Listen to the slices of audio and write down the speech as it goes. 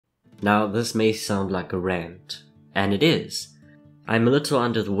Now this may sound like a rant, and it is. I'm a little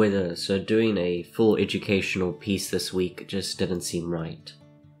under the weather, so doing a full educational piece this week just didn't seem right.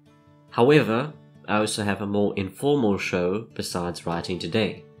 However, I also have a more informal show besides writing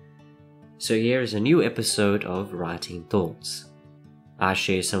today. So here is a new episode of Writing Thoughts. I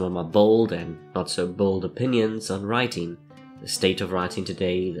share some of my bold and not so bold opinions on writing, the state of writing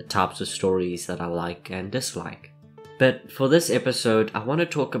today, the types of stories that I like and dislike. But for this episode, I want to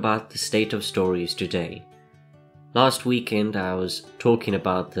talk about the state of stories today. Last weekend I was talking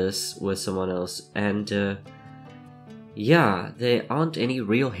about this with someone else and there aren't any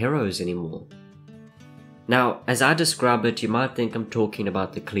real heroes anymore. Now, as I describe it, you might think I'm talking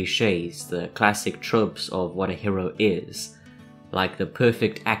about the cliches, the classic tropes of what a hero is, like the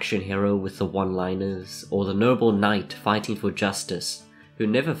perfect action hero with the one-liners, or the noble knight fighting for justice who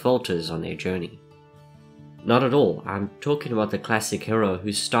never falters on their journey. Not at all. I'm talking about the classic hero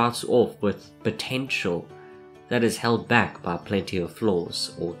who starts off with potential that is held back by plenty of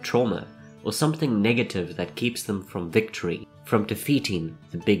flaws, or trauma, or something negative that keeps them from victory, from defeating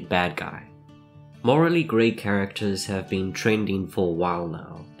the big bad guy. Morally grey characters have been trending for a while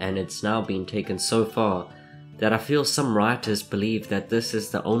now, and it's now been taken so far that I feel some writers believe that this is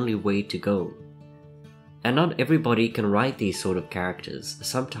the only way to go. And not everybody can write these sort of characters.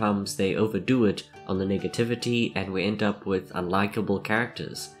 Sometimes they overdo it on the negativity and we end up with unlikable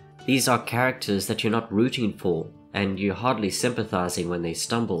characters. These are characters that you're not rooting for and you're hardly sympathizing when they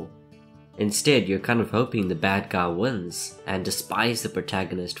stumble. Instead, you're kind of hoping the bad guy wins and despise the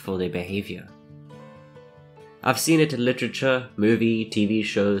protagonist for their behavior. I've seen it in literature, movie, TV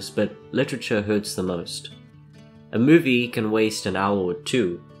shows, but literature hurts the most. A movie can waste an hour or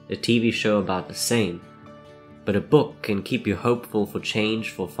two, a TV show about the same, but a book can keep you hopeful for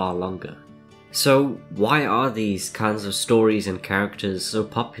change for far longer. So why are these kinds of stories and characters so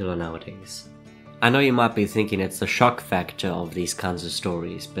popular nowadays? I know you might be thinking it's the shock factor of these kinds of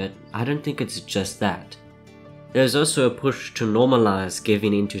stories, but I don't think it's just that. There's also a push to normalize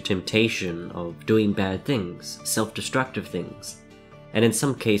giving into temptation of doing bad things, self-destructive things, and in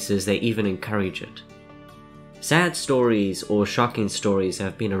some cases they even encourage it. Sad stories or shocking stories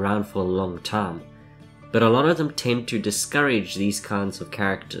have been around for a long time, but a lot of them tend to discourage these kinds of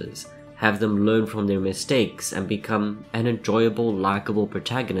characters, have them learn from their mistakes and become an enjoyable, likable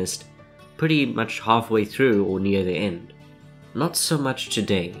protagonist pretty much halfway through or near the end. Not so much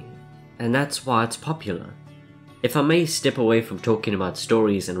today, and that's why it's popular. If I may step away from talking about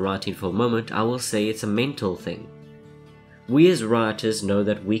stories and writing for a moment, I will say it's a mental thing. We as writers know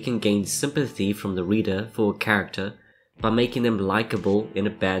that we can gain sympathy from the reader for a character by making them likable in a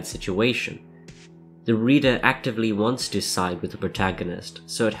bad situation. The reader actively wants to side with the protagonist,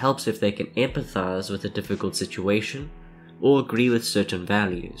 so it helps if they can empathize with a difficult situation or agree with certain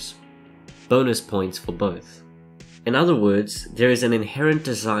values. Bonus points for both. In other words, there is an inherent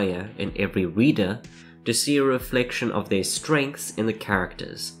desire in every reader to see a reflection of their strengths in the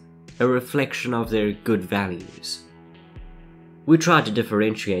characters, a reflection of their good values. We try to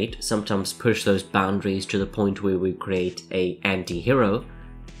differentiate, sometimes push those boundaries to the point where we create an anti-hero,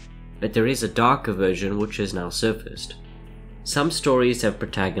 but there is a darker version which has now surfaced. Some stories have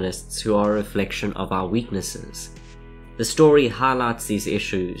protagonists who are a reflection of our weaknesses. The story highlights these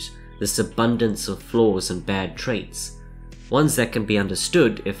issues, this abundance of flaws and bad traits, ones that can be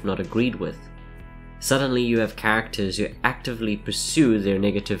understood if not agreed with. Suddenly you have characters who actively pursue their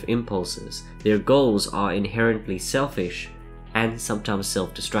negative impulses. Their goals are inherently selfish and sometimes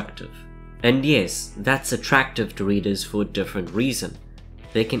self-destructive. And yes, that's attractive to readers for a different reason.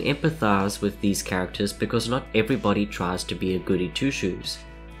 They can empathize with these characters because not everybody tries to be a goody two-shoes.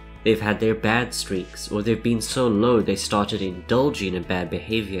 They've had their bad streaks, or they've been so low they started indulging in bad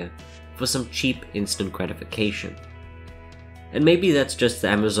behavior for some cheap instant gratification. And maybe that's just the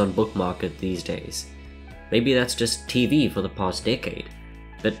Amazon book market these days. Maybe that's just TV for the past decade.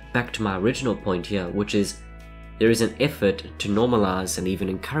 But back to my original point here, which is there is an effort to normalize and even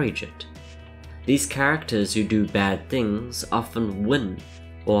encourage it. These characters who do bad things often win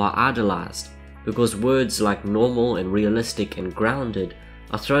or are idolized because words like normal and realistic and grounded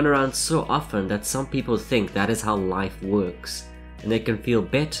are thrown around so often that some people think that is how life works, and they can feel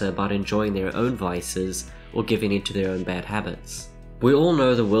better about enjoying their own vices or giving into their own bad habits. We all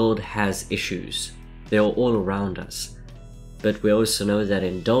know the world has issues. They are all around us. But we also know that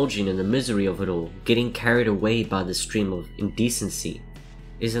indulging in the misery of it all, getting carried away by the stream of indecency,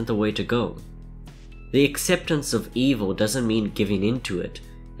 isn't the way to go. The acceptance of evil doesn't mean giving into it,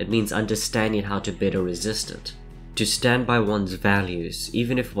 it means understanding how to better resist it. To stand by one's values,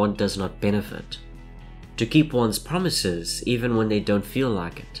 even if one does not benefit. To keep one's promises, even when they don't feel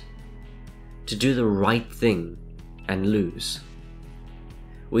like it. to do the right thing and lose.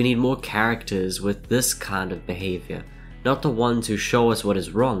 We need more characters with this kind of behavior, not the ones who show us what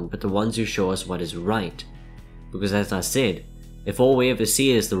is wrong, but the ones who show us what is right. Because as I said, if all we ever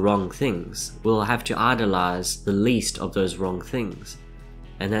see is the wrong things, we'll have to idolize the least of those wrong things,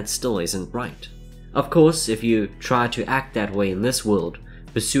 and that still isn't right. Of course, if you try to act that way in this world,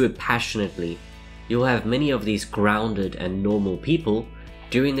 pursue it passionately, you'll have many of these grounded and normal people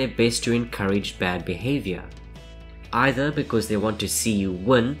doing their best to encourage bad behavior, either because they want to see you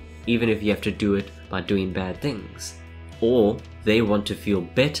win, even if you have to do it by doing bad things, or they want to feel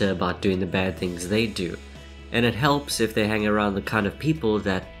better about doing the bad things they do, and it helps if they hang around the kind of people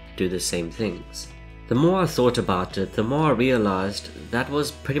that do the same things. The more I thought about it, the more I realized that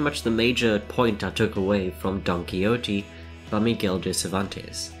was pretty much the major point I took away from Don Quixote by Miguel de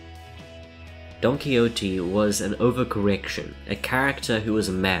Cervantes. Don Quixote was an overcorrection, a character who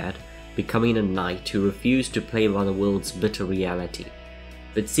was mad, becoming a knight who refused to play by the world's bitter reality,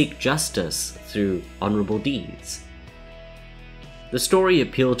 but seek justice through honorable deeds. The story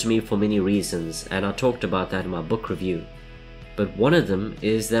appealed to me for many reasons, and I talked about that in my book review. But one of them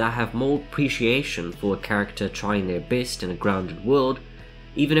is that I have more appreciation for a character trying their best in a grounded world,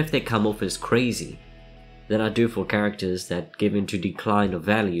 even if they come off as crazy, than I do for characters that give into decline of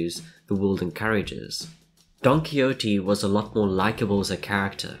values the world encourages. Don Quixote was a lot more likable as a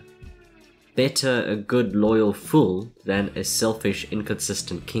character. Better a good loyal fool than a selfish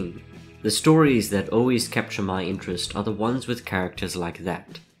inconsistent king. The stories that always capture my interest are the ones with characters like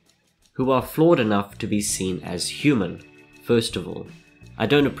that, who are flawed enough to be seen as human. First of all, I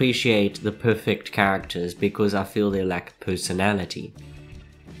don't appreciate the perfect characters because I feel they lack personality.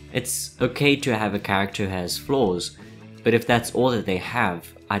 It's okay to have a character who has flaws, but if that's all that they have,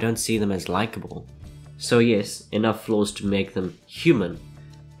 I don't see them as likable. So yes, enough flaws to make them human,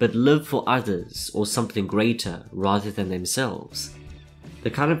 but live for others or something greater rather than themselves. The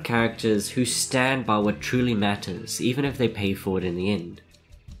kind of characters who stand by what truly matters, even if they pay for it in the end.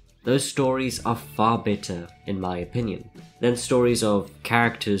 Those stories are far better, in my opinion, than stories of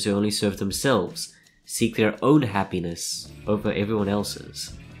characters who only serve themselves, seek their own happiness over everyone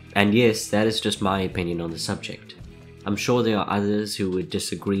else's. And yes, that is just my opinion on the subject. I'm sure there are others who would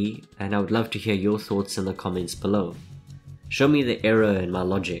disagree, and I would love to hear your thoughts in the comments below. Show me the error in my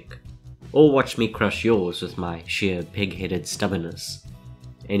logic, or watch me crush yours with my sheer pig-headed stubbornness.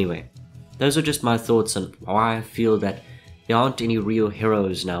 Anyway, those are just my thoughts on why I feel that there aren't any real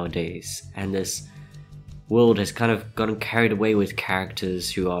heroes nowadays, and this world has kind of gotten carried away with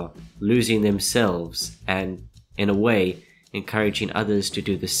characters who are losing themselves and, in a way, encouraging others to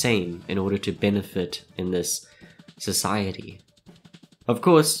do the same in order to benefit in this society. Of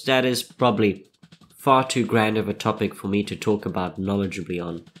course, that is probably far too grand of a topic for me to talk about knowledgeably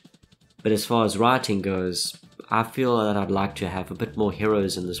on, but as far as writing goes, I feel that I'd like to have a bit more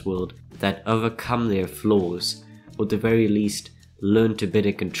heroes in this world that overcome their flaws, or at the very least learn to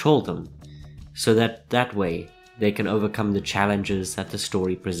better control them, so that way they can overcome the challenges that the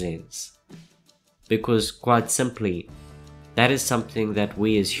story presents. Because quite simply, that is something that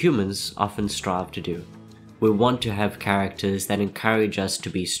we as humans often strive to do. We want to have characters that encourage us to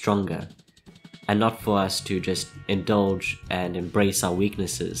be stronger, and not for us to just indulge and embrace our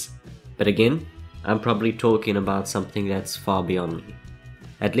weaknesses. But again, I'm probably talking about something that's far beyond me.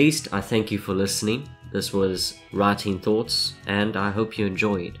 At least I thank you for listening. This was Writing Thoughts, and I hope you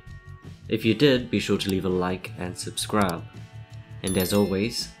enjoyed. If you did, be sure to leave a like and subscribe. And as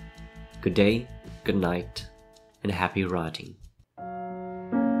always, good day, good night, and happy writing.